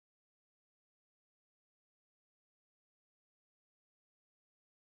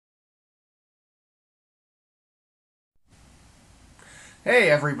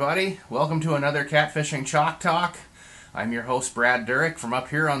Hey everybody, welcome to another Catfishing Chalk Talk. I'm your host Brad Durick from up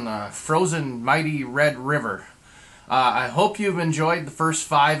here on the frozen mighty Red River. I hope you've enjoyed the first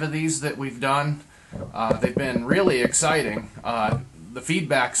 5 of these that we've done. They've been really exciting. Some of the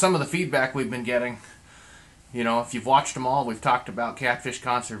feedback we've been getting, if you've watched them all, we've talked about catfish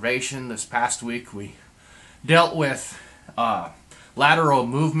conservation. This past week we dealt with lateral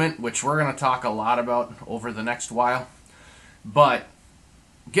movement, which we're going to talk a lot about over the next while. But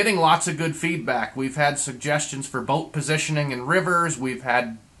getting lots of good feedback. We've had suggestions for boat positioning in rivers. We've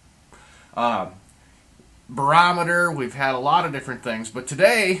had barometer. We've had a lot of different things. But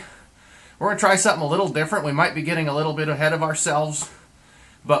today, we're going to try something a little different. We might be getting a little bit ahead of ourselves.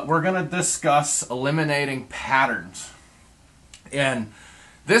 But we're going to discuss eliminating patterns. And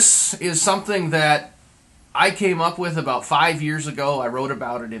this is something that I came up with about 5 years ago. I wrote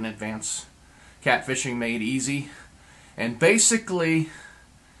about it in Advanced Catfishing Made Easy. And basically,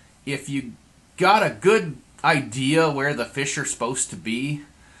 if you got a good idea where the fish are supposed to be,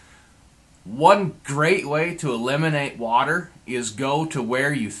 one great way to eliminate water is go to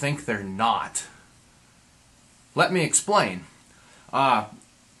where you think they're not. Let me explain.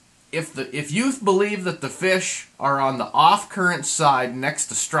 If you believe that the fish are on the off-current side next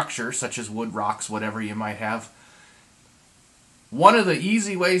to structure, such as wood, rocks, whatever you might have, one of the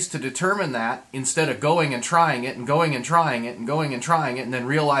easy ways to determine that, instead of going and trying it and going and trying it and going and trying it and then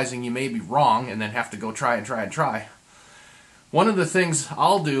realizing you may be wrong and then have to go try and try and try, one of the things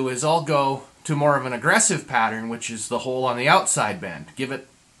I'll do is I'll go to more of an aggressive pattern, which is the hole on the outside bend. Give it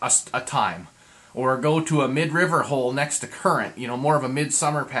a time. Or go to a mid-river hole next to current, more of a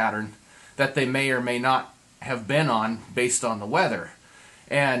midsummer pattern that they may or may not have been on based on the weather.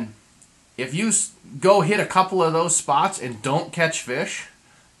 And if you go hit a couple of those spots and don't catch fish,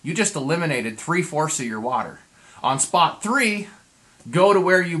 you just eliminated 3/4 of your water. On spot 3, go to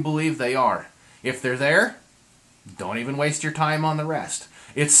where you believe they are. If they're there, don't even waste your time on the rest.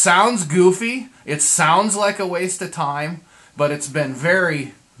 It sounds goofy, it sounds like a waste of time, but it's been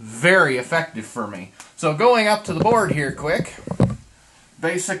very, very effective for me. So going up to the board here quick,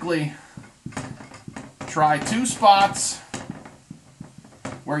 basically try 2 spots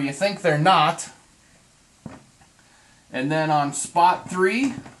where you think they're not, and then on spot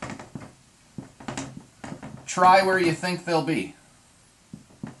 3, try where you think they'll be.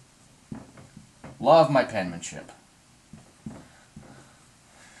 Love my penmanship.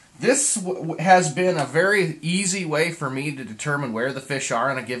 This has been a very easy way for me to determine where the fish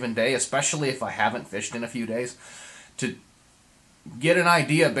are on a given day, especially if I haven't fished in a few days, to get an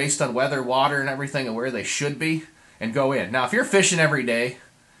idea based on weather, water, and everything of where they should be, and go in. Now, if you're fishing every day,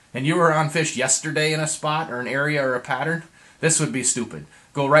 and you were on fish yesterday in a spot or an area or a pattern, this would be stupid.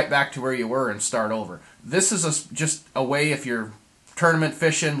 Go right back to where you were and start over. This is just a way, if you're tournament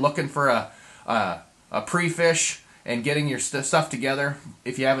fishing, looking for a pre-fish and getting your stuff together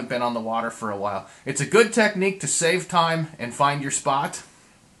if you haven't been on the water for a while. It's a good technique to save time and find your spot.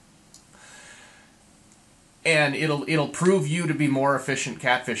 And it'll prove you to be more efficient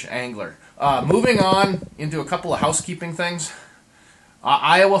catfish angler. Moving on into a couple of housekeeping things.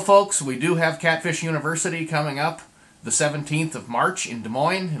 Iowa folks, we do have Catfish University coming up the 17th of March in Des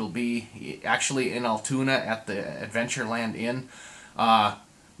Moines. It'll be actually in Altoona at the Adventureland Inn.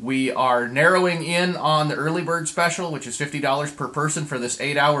 We are narrowing in on the early bird special, which is $50 per person for this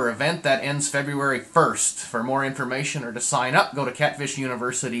 8-hour event. That ends February 1st. For more information or to sign up, go to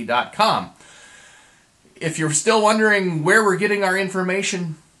catfishuniversity.com. If you're still wondering where we're getting our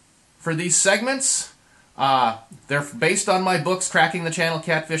information for these segments, they're based on my books, Cracking the Channel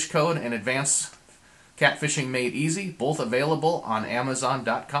Catfish Code and Advanced Catfishing Made Easy, both available on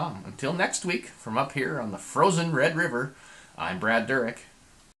Amazon.com. Until next week, from up here on the frozen Red River, I'm Brad Durick.